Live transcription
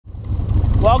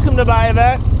Welcome to Buy a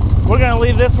Vet. We're going to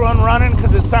leave this one running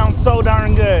because it sounds so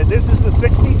darn good. This is the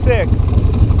 66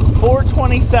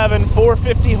 427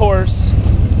 450 horse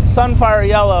Sunfire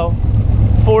Yellow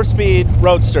 4-speed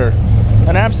roadster.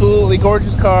 An absolutely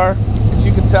gorgeous car. As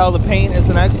you can tell, the paint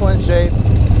is in excellent shape,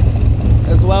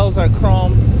 as well as our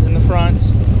chrome in the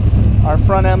front. Our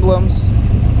front emblems,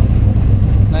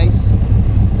 nice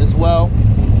as well.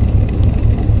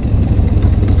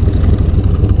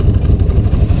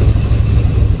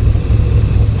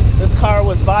 This car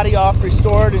was body off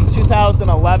restored in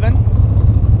 2011.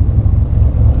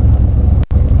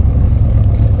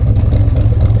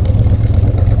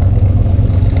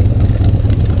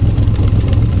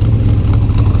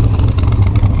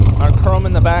 Our chrome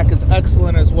in the back is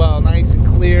excellent as well, nice and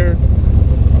clear.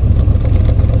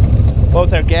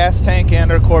 Both our gas tank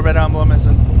and our Corvette emblem is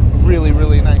in really,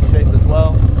 really nice shape as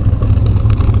well.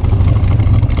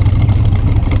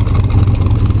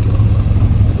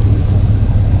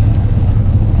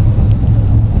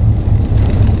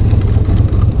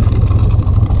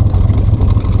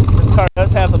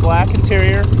 Does have the black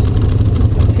interior,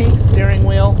 teak steering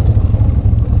wheel,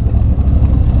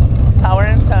 power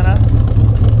antenna,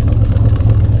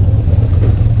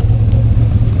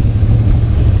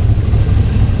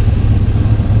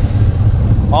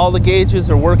 all the gauges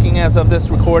are working as of this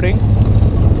recording,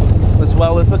 as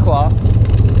well as the clock.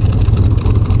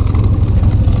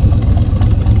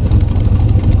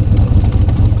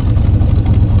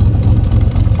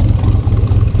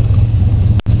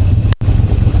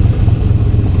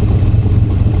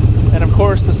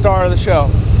 The star of the show.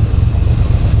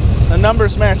 The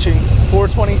numbers matching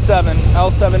 427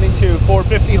 L72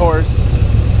 450 horse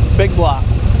big block.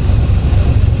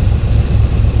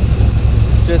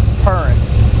 Just purring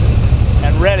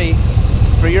and ready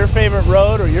for your favorite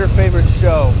road or your favorite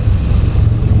show.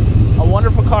 A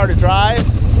wonderful car to drive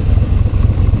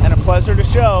and a pleasure to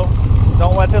show.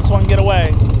 Don't let this one get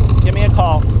away. Give me a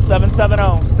call,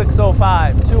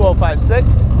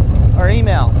 770-605-2056, or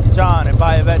email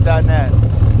john@buyavet.net.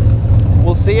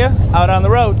 We'll see you out on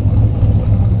the road.